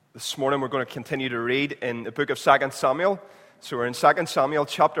This morning we're going to continue to read in the book of 2 Samuel. So we're in 2 Samuel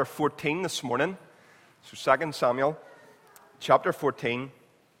chapter 14 this morning. So 2 Samuel chapter 14.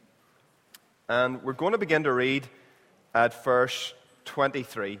 And we're going to begin to read at verse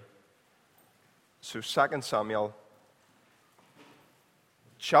 23. So 2 Samuel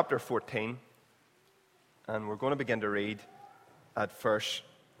chapter 14. And we're going to begin to read at verse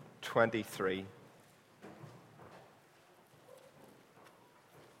 23.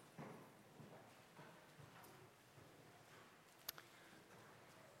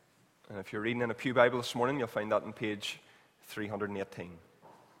 And if you're reading in a Pew Bible this morning, you'll find that on page 318.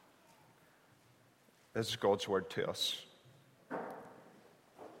 This is God's word to us.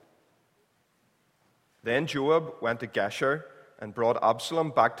 Then Joab went to Geshur and brought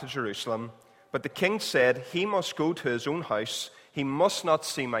Absalom back to Jerusalem. But the king said, "He must go to his own house. He must not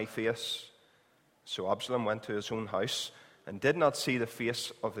see my face." So Absalom went to his own house and did not see the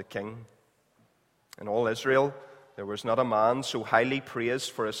face of the king. In all Israel, there was not a man so highly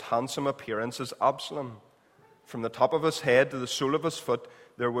praised for his handsome appearance as Absalom. From the top of his head to the sole of his foot,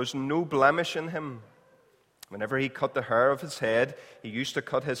 there was no blemish in him. Whenever he cut the hair of his head, he used to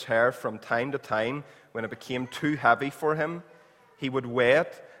cut his hair from time to time when it became too heavy for him. He would weigh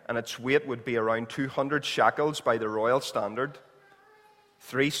it, and its weight would be around 200 shekels by the royal standard.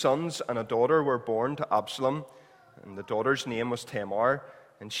 3 sons and a daughter were born to Absalom, and the daughter's name was Tamar,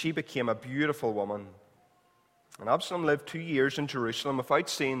 and she became a beautiful woman. And Absalom lived 2 years in Jerusalem without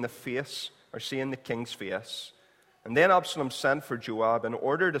seeing the king's face. And then Absalom sent for Joab in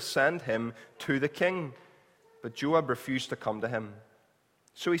order to send him to the king. But Joab refused to come to him.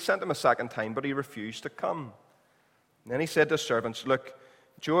 So he sent him a second time, but he refused to come. And then he said to his servants, "Look,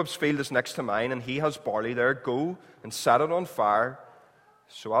 Joab's field is next to mine, and he has barley there. Go and set it on fire."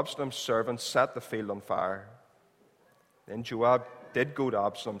 So Absalom's servants set the field on fire. Then Joab did go to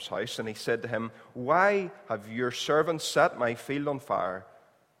Absalom's house, and he said to him, "Why have your servants set my field on fire?"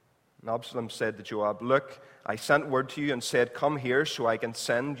 And Absalom said to Joab, "Look, I sent word to you and said, 'Come here so I can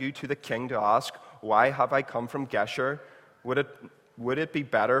send you to the king to ask, why have I come from Geshur? Would it be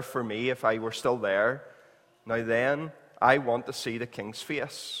better for me if I were still there? Now then, I want to see the king's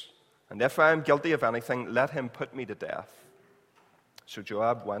face. And if I am guilty of anything, let him put me to death.'" So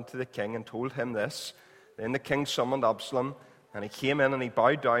Joab went to the king and told him this. Then the king summoned Absalom, and he came in and he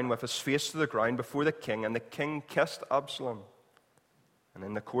bowed down with his face to the ground before the king, and the king kissed Absalom. And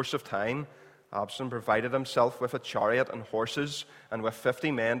in the course of time, Absalom provided himself with a chariot and horses, and with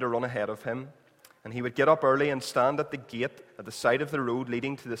 50 men to run ahead of him. And he would get up early and stand at the gate, at the side of the road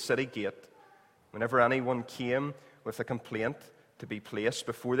leading to the city gate. Whenever anyone came with a complaint to be placed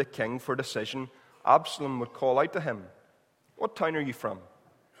before the king for decision, Absalom would call out to him, "What town are you from?"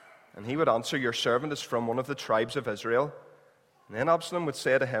 And he would answer, "Your servant is from one of the tribes of Israel." And then Absalom would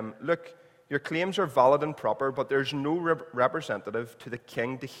say to him, "Look, your claims are valid and proper, but there's no representative to the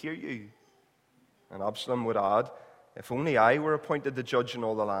king to hear you." And Absalom would add, "If only I were appointed the judge in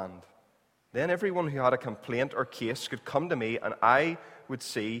all the land. Then everyone who had a complaint or case could come to me, and I would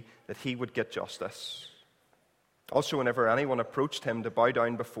see that he would get justice." Also, whenever anyone approached him to bow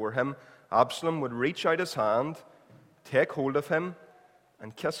down before him, Absalom would reach out his hand, take hold of him,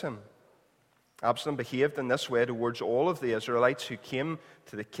 and kiss him. Absalom behaved in this way towards all of the Israelites who came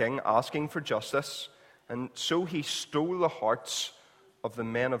to the king asking for justice, and so he stole the hearts of the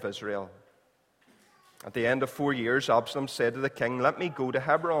men of Israel. At the end of 4 years, Absalom said to the king, "Let me go to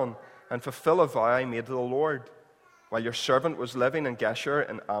Hebron and fulfill a vow I made to the Lord. While your servant was living in Geshur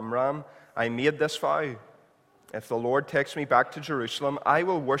and Amram, I made this vow. If the Lord takes me back to Jerusalem, I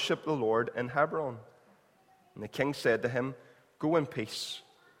will worship the Lord in Hebron." And the king said to him, "Go in peace."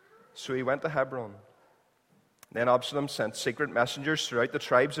 So he went to Hebron. Then Absalom sent secret messengers throughout the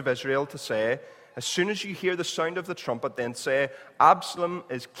tribes of Israel to say, "As soon as you hear the sound of the trumpet, then say, 'Absalom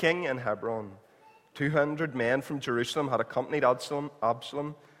is king in Hebron.'" 200 men from Jerusalem had accompanied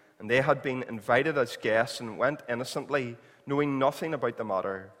Absalom, and they had been invited as guests and went innocently, knowing nothing about the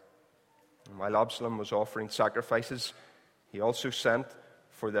matter. And while Absalom was offering sacrifices, he also sent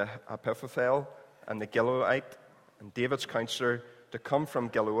for the Ahithophel and the Gileadite and David's counselor to come from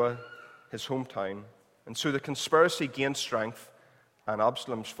Gilead, his hometown. And so the conspiracy gained strength, and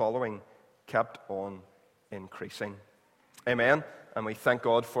Absalom's following kept on increasing. Amen. And we thank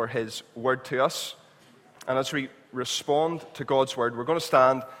God for his word to us. And as we respond to God's word, we're going to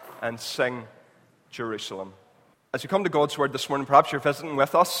stand and sing Jerusalem. As you come to God's word this morning, perhaps you're visiting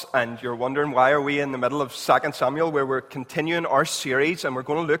with us and you're wondering, why are we in the middle of 2 Samuel, where we're continuing our series, and we're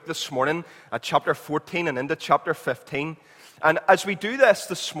going to look this morning at chapter 14 and into chapter 15. And as we do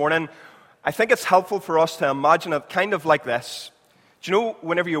this morning, I think it's helpful for us to imagine it kind of like this. Do you know,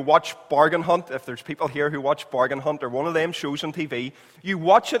 whenever you watch Bargain Hunt, if there's people here who watch Bargain Hunt or one of them shows on TV, you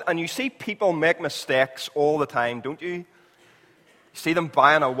watch it and you see people make mistakes all the time, don't you? You see them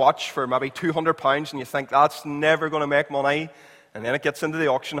buying a watch for maybe £200 and you think, that's never going to make money. And then it gets into the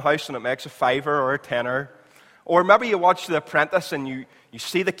auction house and it makes a £5 or a £10. Or maybe you watch The Apprentice and you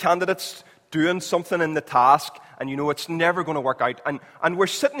see the candidates doing something in the task and you know it's never going to work out. And we're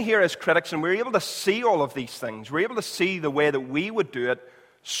sitting here as critics and we're able to see all of these things. We're able to see the way that we would do it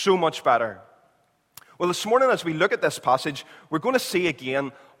so much better. Well, this morning as we look at this passage, we're going to see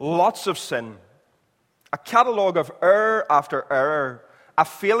again lots of sin. A catalogue of error after error. A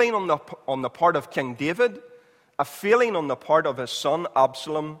failing on the part of King David. A failing on the part of his son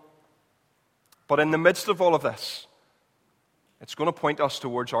Absalom. But in the midst of all of this, it's going to point us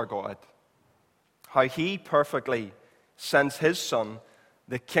towards our God. How he perfectly sends his son,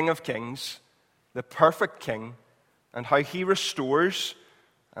 the King of Kings, the perfect King, and how he restores.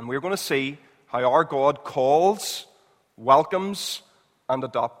 And we're going to see how our God calls, welcomes, and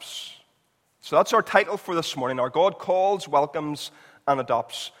adopts. So that's our title for this morning. Our God calls, welcomes, and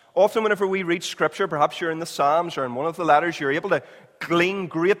adopts. Often whenever we read Scripture, perhaps you're in the Psalms or in one of the letters, you're able to glean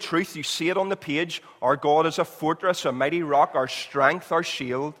great truth. You see it on the page. Our God is a fortress, a mighty rock, our strength, our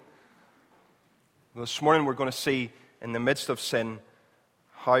shield. This morning we're going to see, in the midst of sin,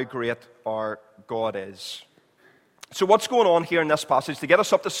 how great our God is. So what's going on here in this passage? To get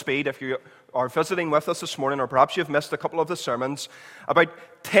us up to speed, if you are visiting with us this morning, or perhaps you've missed a couple of the sermons, about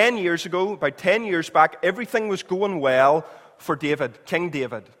 10 years ago, about 10 years back, everything was going well for David, King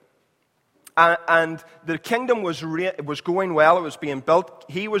David. And the kingdom was going well, it was being built,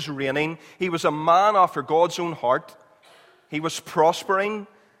 he was reigning, he was a man after God's own heart, he was prospering.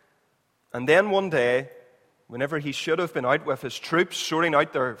 And then one day, whenever he should have been out with his troops sorting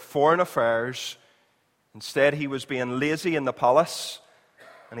out their foreign affairs, instead he was being lazy in the palace,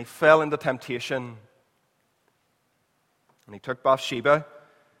 and he fell into temptation. And he took Bathsheba,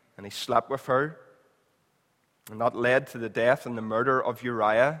 and he slept with her, and that led to the death and the murder of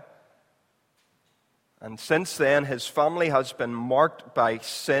Uriah. And since then, his family has been marked by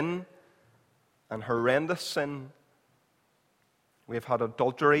sin, and horrendous sin. We have had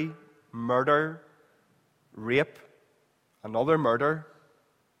adultery, murder, rape, another murder,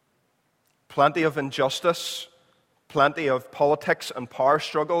 plenty of injustice, plenty of politics and power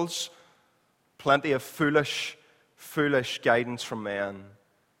struggles, plenty of foolish guidance from men.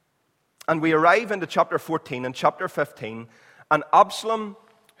 And we arrive into chapter 14 and chapter 15, and Absalom,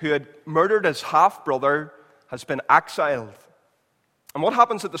 who had murdered his half-brother, has been exiled. And what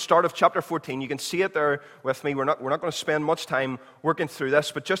happens at the start of chapter 14, you can see it there with me. We're not going to spend much time working through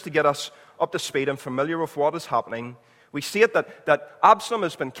this, but just to get us up to speed and familiar with what is happening, we see it that Absalom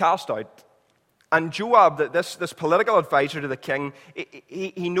has been cast out. And Joab, this political advisor to the king,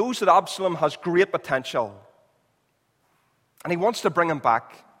 he knows that Absalom has great potential. And he wants to bring him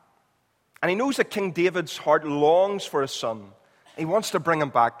back. And he knows that King David's heart longs for his son. He wants to bring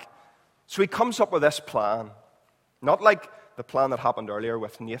him back. So he comes up with this plan. Not like the plan that happened earlier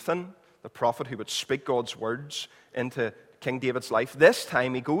with Nathan, the prophet who would speak God's words into King David's life. This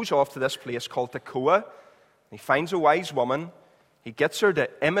time he goes off to this place called Tekoa. He finds a wise woman. He gets her to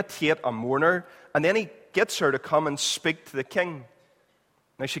imitate a mourner. And then he gets her to come and speak to the king.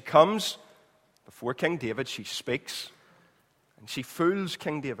 Now she comes before King David. She speaks. And she fools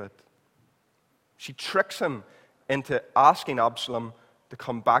King David. She tricks him into asking Absalom to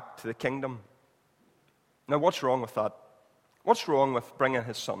come back to the kingdom. Now what's wrong with that? What's wrong with bringing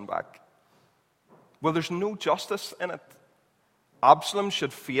his son back? Well, there's no justice in it. Absalom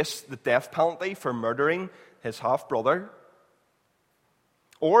should face the death penalty for murdering his half-brother,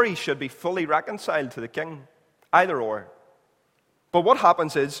 or he should be fully reconciled to the king. Either or. But what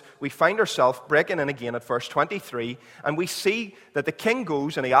happens is we find ourselves breaking in again at verse 23, and we see that the king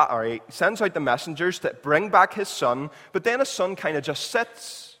goes and he sends out the messengers to bring back his son, but then his son kind of just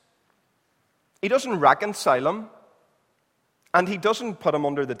sits. He doesn't reconcile him. And he doesn't put him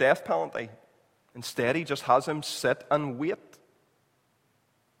under the death penalty. Instead, he just has him sit and wait.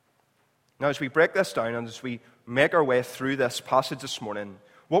 Now, as we break this down and as we make our way through this passage this morning,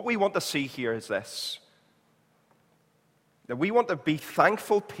 what we want to see here is this. That we want to be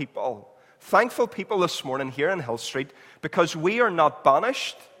thankful people this morning here in Hill Street, because we are not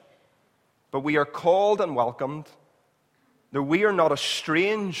banished, but we are called and welcomed. That we are not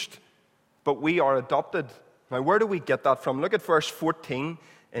estranged, but we are adopted. Now, where do we get that from? Look at verse 14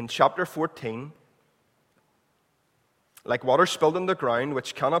 in chapter 14. Like water spilled on the ground,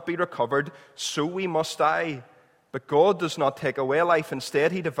 which cannot be recovered, so we must die. But God does not take away life.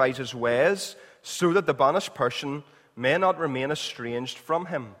 Instead, he devises ways so that the banished person may not remain estranged from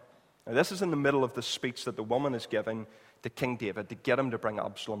him. Now, this is in the middle of the speech that the woman is giving to King David to get him to bring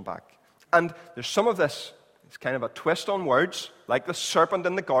Absalom back. And there's some of this, it's kind of a twist on words, like the serpent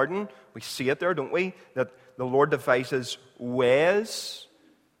in the garden. We see it there, don't we? That the Lord devises ways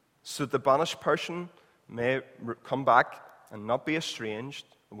so that the banished person may come back and not be estranged.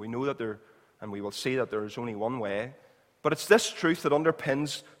 And we know that and we will see that there is only one way. But it's this truth that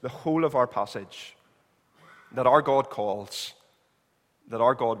underpins the whole of our passage. That our God calls, that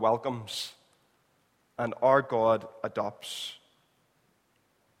our God welcomes, and our God adopts.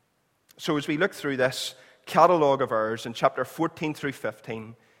 So as we look through this catalogue of errors in chapter 14 through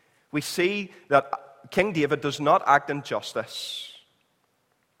 15, we see that King David does not act in justice.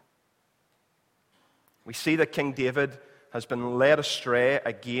 We see that King David has been led astray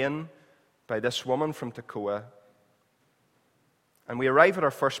again by this woman from Tekoa. And we arrive at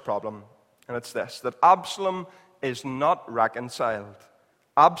our first problem, and it's this, that Absalom is not reconciled.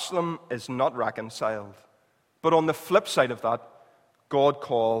 Absalom is not reconciled. But on the flip side of that, God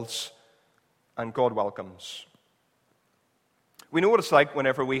calls and God welcomes. We know what it's like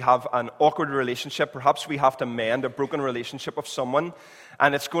whenever we have an awkward relationship. Perhaps we have to mend a broken relationship with someone,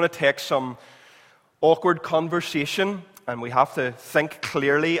 and it's going to take some awkward conversation, and we have to think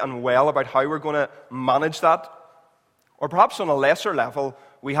clearly and well about how we're going to manage that. Or perhaps on a lesser level,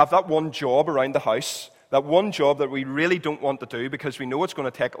 we have that one job around the house, that one job that we really don't want to do because we know it's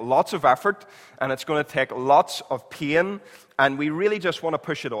going to take lots of effort and it's going to take lots of pain, and we really just want to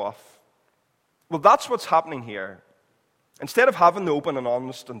push it off. Well, that's what's happening here. Instead of having the open and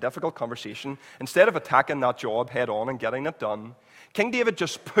honest and difficult conversation, instead of attacking that job head on and getting it done, King David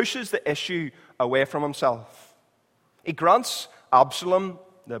just pushes the issue away from himself. He grants Absalom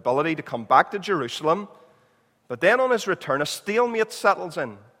the ability to come back to Jerusalem, but then on his return, a stalemate settles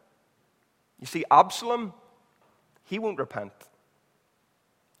in. You see, Absalom, he won't repent.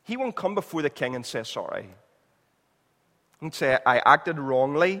 He won't come before the king and say sorry. He won't say, I acted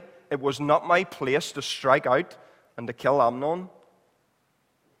wrongly. It was not my place to strike out and to kill Amnon.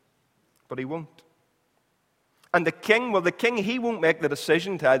 But he won't. And the king, he won't make the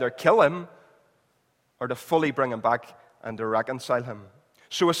decision to either kill him or to fully bring him back and to reconcile him.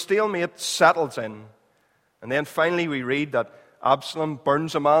 So a stalemate settles in. And then finally we read that Absalom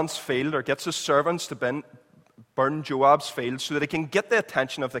burns a man's field, or gets his servants to burn Joab's field so that he can get the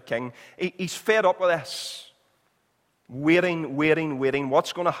attention of the king. He's fed up with this. Waiting.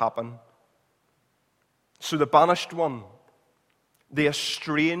 What's going to happen? So the banished one, the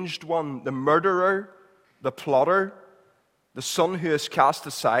estranged one, the murderer, the plotter, the son who is cast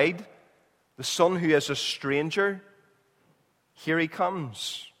aside, the son who is a stranger, here he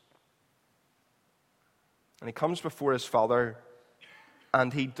comes. And he comes before his father,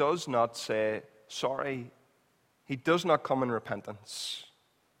 and he does not say sorry. He does not come in repentance.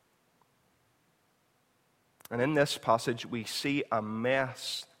 And in this passage, we see the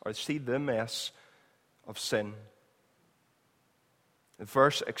mess of sin. The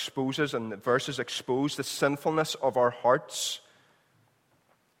verses expose the sinfulness of our hearts.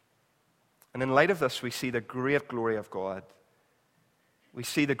 And in light of this, we see the great glory of God. We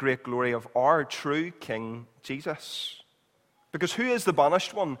see the great glory of our true King, Jesus. Because who is the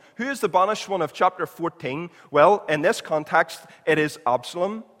banished one? Who is the banished one of chapter 14? Well, in this context, it is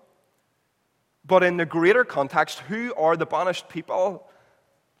Absalom. But in the greater context, who are the banished people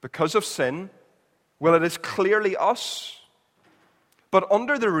because of sin? Well, it is clearly us. But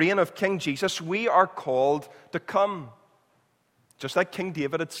under the reign of King Jesus, we are called to come. Just like King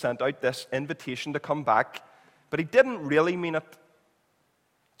David had sent out this invitation to come back, but he didn't really mean it.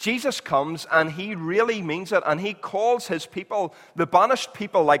 Jesus comes and he really means it, and he calls his people, the banished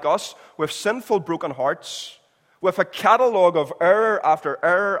people like us, with sinful, broken hearts, with a catalogue of error after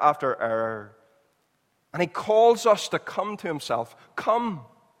error after error. And he calls us to come to himself. Come.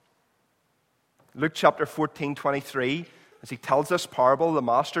 Luke chapter 14:23, as he tells this parable, the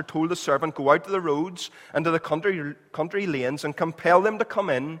master told the servant, go out to the roads and to the country lanes and compel them to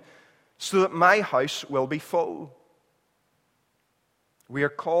come in so that my house will be full. We are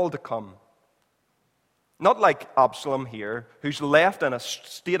called to come. Not like Absalom here, who's left in a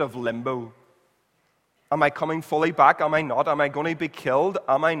state of limbo. Am I coming fully back? Am I not? Am I going to be killed?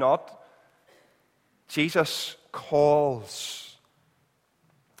 Am I not? Jesus calls.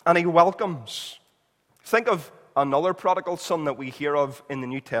 And he welcomes. Think of another prodigal son that we hear of in the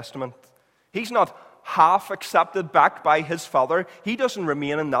New Testament. He's not half accepted back by his father. He doesn't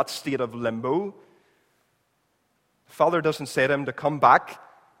remain in that state of limbo. The father doesn't say to him to come back,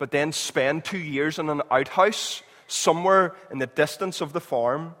 but then spend 2 years in an outhouse somewhere in the distance of the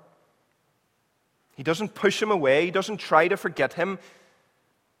farm. He doesn't push him away. He doesn't try to forget him.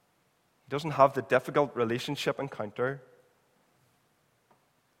 He doesn't have the difficult relationship encounter.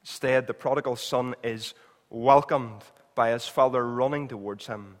 Instead, the prodigal son is welcomed by his father running towards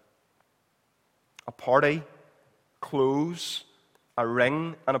him. A party, clothes, a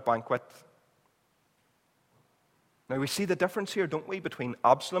ring, and a banquet. Now we see the difference here, don't we, between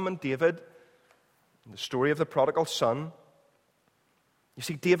Absalom and David in the story of the prodigal son. You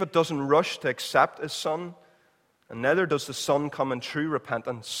see, David doesn't rush to accept his son, and neither does the son come in true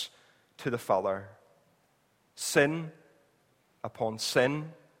repentance to the father. Sin upon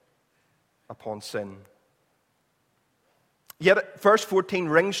sin upon sin. Yet verse 14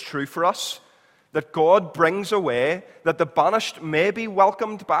 rings true for us, that God brings a way that the banished may be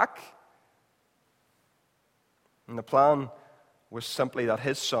welcomed back. And the plan was simply that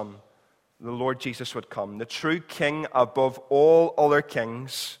his son, the Lord Jesus, would come, the true king above all other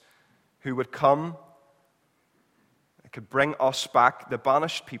kings, who would come and could bring us back, the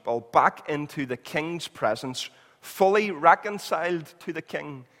banished people, back into the king's presence, fully reconciled to the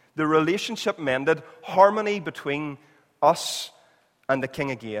king. The relationship mended, harmony between us and the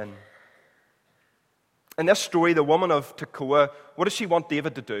king again. In this story, the woman of Tekoa, what does she want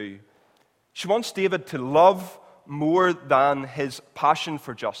David to do? She wants David to love more than his passion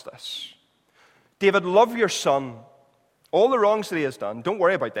for justice. David, love your son. All the wrongs that he has done, don't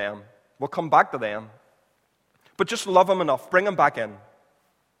worry about them. We'll come back to them. But just love him enough. Bring him back in.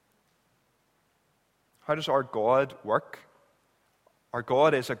 How does our God work? Our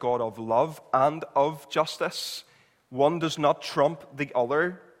God is a God of love and of justice. One does not trump the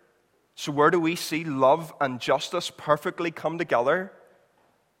other. So where do we see love and justice perfectly come together?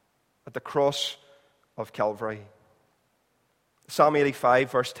 At the cross of Calvary. Psalm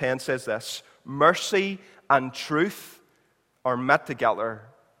 85 verse 10 says this: mercy and truth are met together.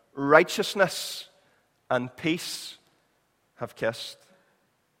 Righteousness and peace have kissed.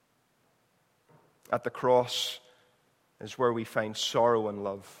 At the cross is where we find sorrow and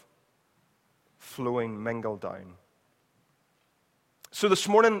love flowing, mingled down. So this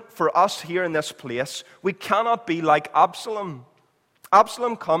morning, for us here in this place, we cannot be like Absalom.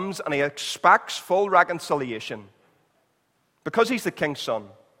 Absalom comes and he expects full reconciliation because he's the king's son,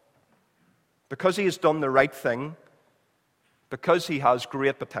 because he has done the right thing, because he has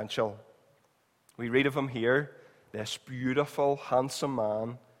great potential. We read of him here, this beautiful, handsome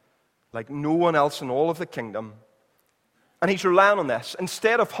man, like no one else in all of the kingdom. And he's relying on this.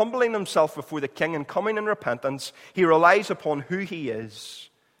 Instead of humbling himself before the king and coming in repentance, he relies upon who he is.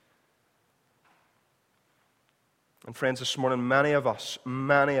 And friends, this morning, many of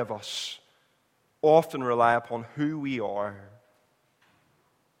us often rely upon who we are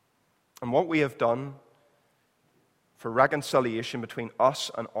and what we have done for reconciliation between us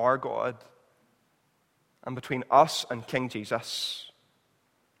and our God and between us and King Jesus.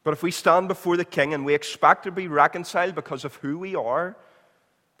 But if we stand before the king and we expect to be reconciled because of who we are,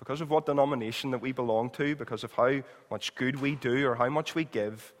 because of what denomination that we belong to, because of how much good we do or how much we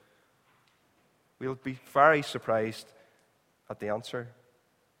give, we'll be very surprised at the answer.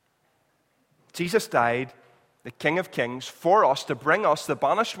 Jesus died, the King of Kings, for us to bring us, the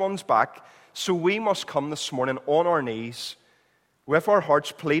banished ones, back. So we must come this morning on our knees with our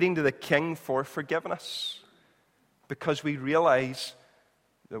hearts pleading to the King for forgiveness, because we realize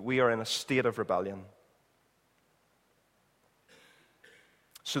that we are in a state of rebellion.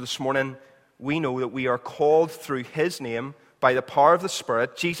 So this morning, we know that we are called through his name by the power of the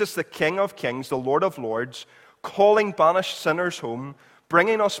Spirit, Jesus, the King of Kings, the Lord of Lords, calling banished sinners home,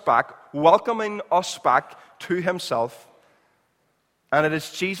 bringing us back, welcoming us back to himself. And it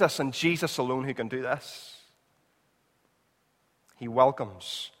is Jesus and Jesus alone who can do this. He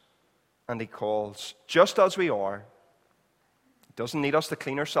welcomes and he calls, just as we are. He doesn't need us to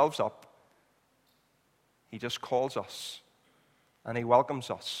clean ourselves up. He just calls us and he welcomes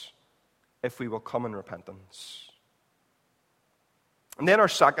us if we will come in repentance. And then our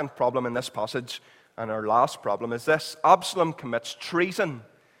second problem in this passage, and our last problem, is this: Absalom commits treason.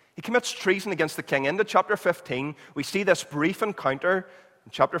 He commits treason against the king. Into chapter 15, we see this brief encounter.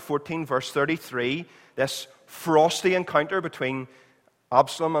 In chapter 14, verse 33, this frosty encounter between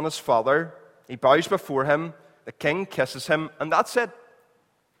Absalom and his father. He bows before him. The king kisses him, and that's it.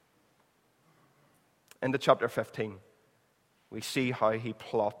 Into chapter 15, we see how he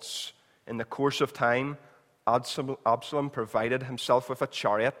plots. In the course of time, Absalom provided himself with a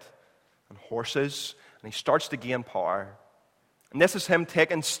chariot and horses, and he starts to gain power. And this is him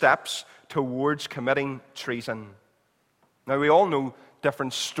taking steps towards committing treason. Now, we all know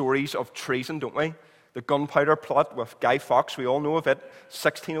different stories of treason, don't we? The gunpowder plot with Guy Fawkes, we all know of it,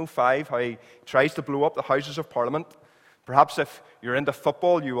 1605, how he tries to blow up the Houses of Parliament. Perhaps if you're into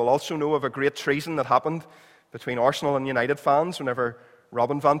football, you will also know of a great treason that happened between Arsenal and United fans whenever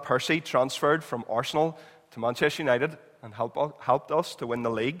Robin van Persie transferred from Arsenal to Manchester United and helped us to win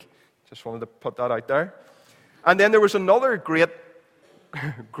the league. Just wanted to put that out there. And then there was another great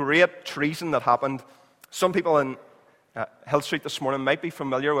treason that happened. Some people in Hill Street this morning might be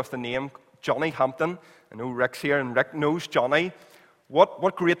familiar with the name Johnny Hampton. I know Rick's here, and Rick knows Johnny.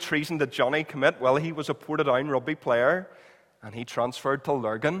 What great treason did Johnny commit? Well, he was a Portadown rugby player, and he transferred to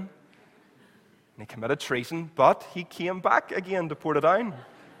Lurgan. And he committed treason, but he came back again to Portadown,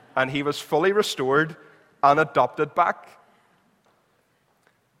 and he was fully restored and adopted back.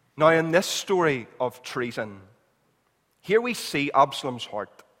 Now, in this story of treason, here we see Absalom's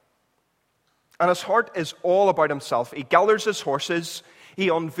heart. And his heart is all about himself. He gathers his horses. He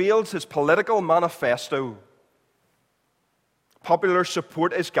unveils his political manifesto. Popular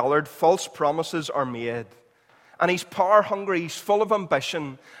support is gathered. False promises are made. And he's power hungry. He's full of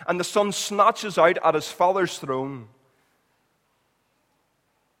ambition. And the son snatches out at his father's throne.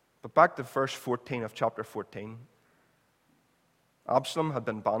 But back to verse 14 of chapter 14. Absalom had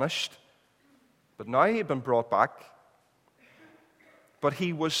been banished. But now he had been brought back. But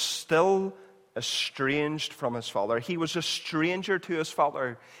he was still estranged from his father. He was a stranger to his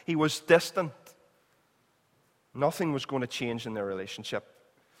father. He was distant. Nothing was going to change in their relationship.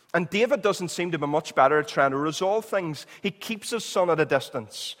 And David doesn't seem to be much better at trying to resolve things. He keeps his son at a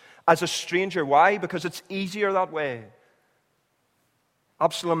distance as a stranger. Why? Because it's easier that way.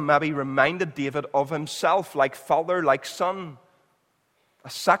 Absalom maybe reminded David of himself, like father, like son. A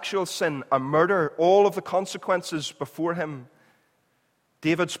sexual sin, a murder, all of the consequences before him.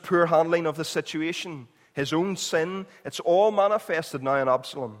 David's poor handling of the situation, his own sin, it's all manifested now in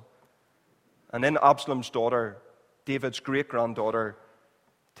Absalom. And in Absalom's daughter, David's great-granddaughter,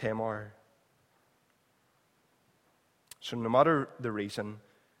 Tamar. So no matter the reason,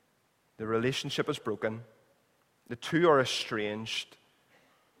 the relationship is broken, the two are estranged,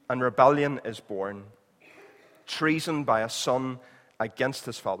 and rebellion is born. Treason by a son against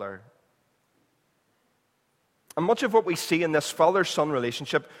his father. And much of what we see in this father-son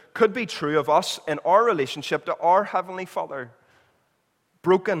relationship could be true of us in our relationship to our Heavenly Father.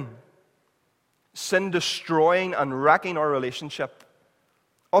 Broken, sin destroying and wrecking our relationship.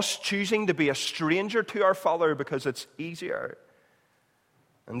 Us choosing to be a stranger to our Father because it's easier.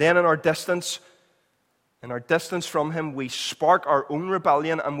 And then in our distance from Him, we spark our own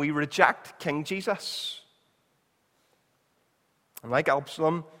rebellion and we reject King Jesus. And like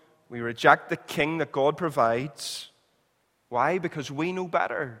Absalom, we reject the king that God provides. Why? Because we know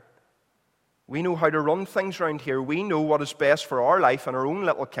better. We know how to run things around here. We know what is best for our life and our own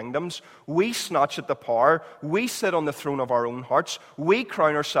little kingdoms. We snatch at the power. We sit on the throne of our own hearts. We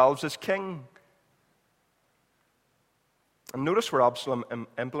crown ourselves as king. And notice where Absalom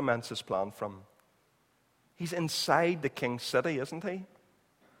implements his plan from. He's inside the king's city, isn't he?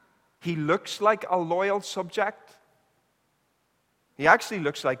 He looks like a loyal subject. He actually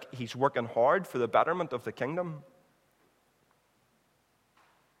looks like he's working hard for the betterment of the kingdom.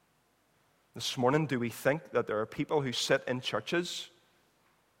 This morning, do we think that there are people who sit in churches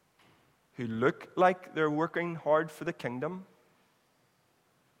who look like they're working hard for the kingdom,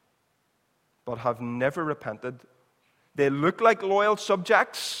 but have never repented? They look like loyal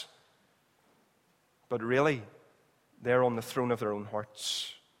subjects, but really, they're on the throne of their own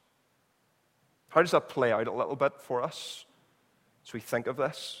hearts. How does that play out a little bit for us as we think of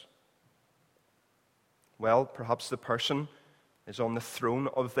this? Well, perhaps the person is on the throne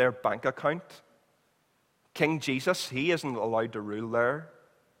of their bank account. King Jesus, he isn't allowed to rule there.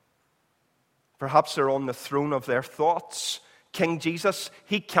 Perhaps they're on the throne of their thoughts. King Jesus,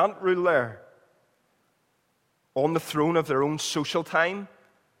 he can't rule there. On the throne of their own social time.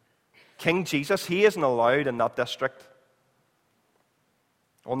 King Jesus, he isn't allowed in that district.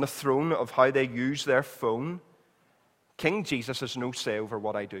 On the throne of how they use their phone. King Jesus has no say over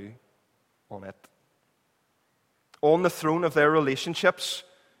what I do on it. On the throne of their relationships,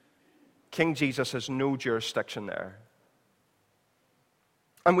 King Jesus has no jurisdiction there.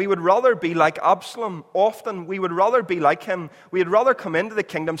 And we would rather be like Absalom. Often we would rather be like him. We'd rather come into the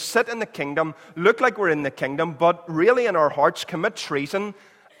kingdom, sit in the kingdom, look like we're in the kingdom, but really in our hearts commit treason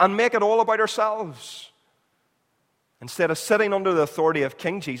and make it all about ourselves. Instead of sitting under the authority of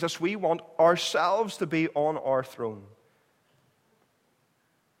King Jesus, we want ourselves to be on our throne.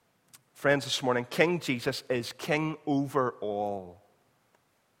 Friends, this morning, King Jesus is king over all.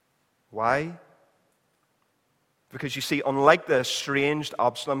 Why? Because you see, unlike the estranged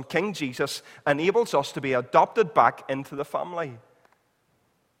Absalom, King Jesus enables us to be adopted back into the family.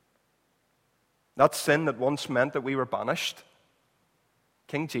 That sin that once meant that we were banished,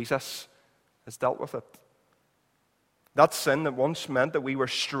 King Jesus has dealt with it. That sin that once meant that we were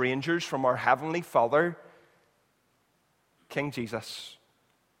strangers from our Heavenly Father, King Jesus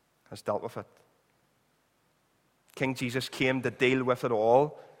has dealt with it. King Jesus came to deal with it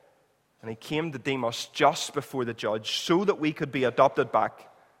all, and He came to deem us just before the judge so that we could be adopted back.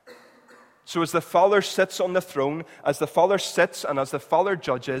 So as the Father sits on the throne, as the Father sits and as the Father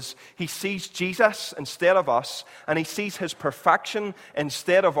judges, He sees Jesus instead of us, and He sees His perfection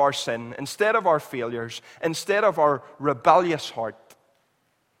instead of our sin, instead of our failures, instead of our rebellious heart.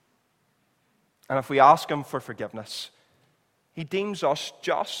 And if we ask Him for forgiveness, He deems us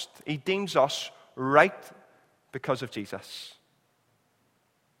just. He deems us right because of Jesus.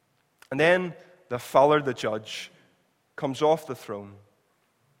 And then the Father, the judge, comes off the throne.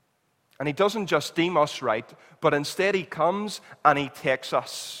 And He doesn't just deem us right, but instead He comes and He takes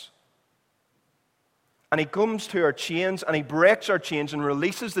us. And He comes to our chains and He breaks our chains and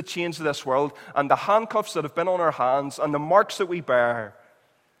releases the chains of this world and the handcuffs that have been on our hands and the marks that we bear.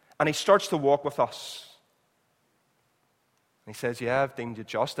 And He starts to walk with us. And He says, yeah, I've deemed you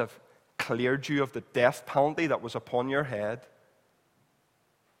just. I've cleared you of the death penalty that was upon your head.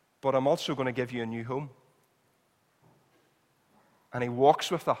 But I'm also going to give you a new home. And He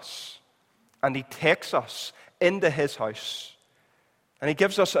walks with us. And He takes us into His house. And He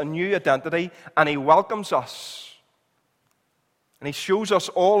gives us a new identity. And He welcomes us. And He shows us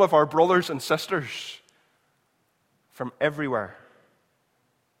all of our brothers and sisters from everywhere.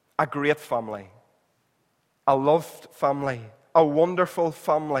 A great family. A loved family. A wonderful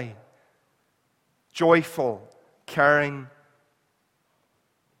family. Joyful, caring.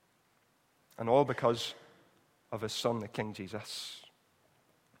 And all because of His Son, the King Jesus.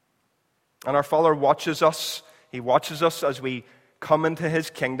 And our Father watches us. He watches us as we come into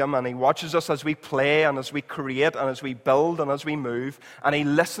His kingdom, and He watches us as we play and as we create and as we build and as we move, and He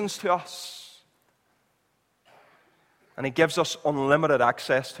listens to us. And He gives us unlimited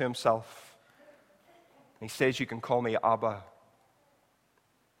access to Himself. He says, you can call me Abba,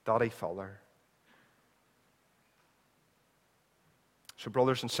 Daddy, Father. So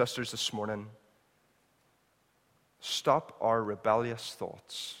brothers and sisters, this morning, stop our rebellious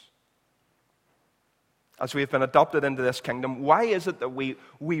thoughts. As we have been adopted into this kingdom, why is it that we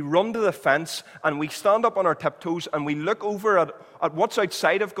run to the fence and we stand up on our tiptoes and we look over at what's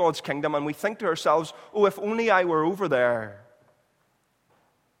outside of God's kingdom and we think to ourselves, oh, if only I were over there.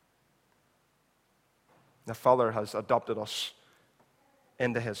 The Father has adopted us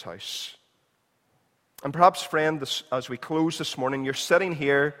into His house. And perhaps, friend, as we close this morning, you're sitting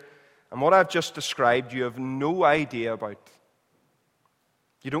here and what I've just described you have no idea about.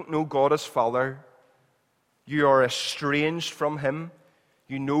 You don't know God as Father. You are estranged from Him.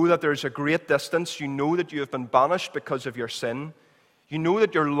 You know that there's a great distance. You know that you have been banished because of your sin. You know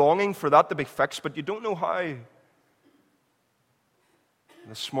that you're longing for that to be fixed, but you don't know how.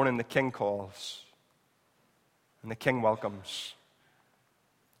 This morning the King calls. And the King welcomes.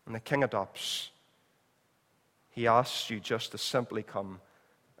 And the King adopts. He asks you just to simply come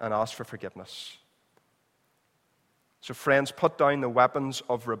and ask for forgiveness. So friends, put down the weapons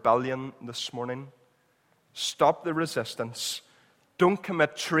of rebellion this morning. Stop the resistance. Don't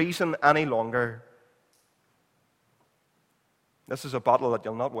commit treason any longer. This is a battle that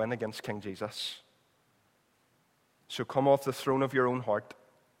you'll not win against King Jesus. So come off the throne of your own heart.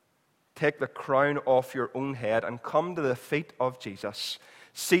 Take the crown off your own head and come to the feet of Jesus.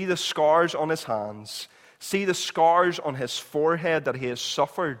 See the scars on His hands. See the scars on His forehead that He has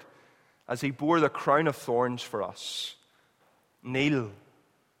suffered as He bore the crown of thorns for us. Kneel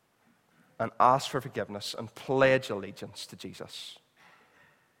and ask for forgiveness and pledge allegiance to Jesus.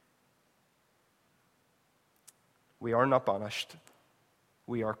 We are not banished.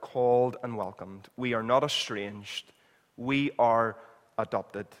 We are called and welcomed. We are not estranged. We are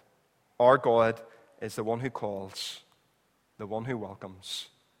adopted. Our God is the one who calls, the one who welcomes,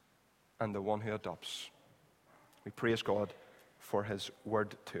 and the one who adopts. We praise God for His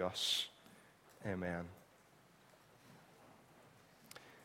word to us. Amen.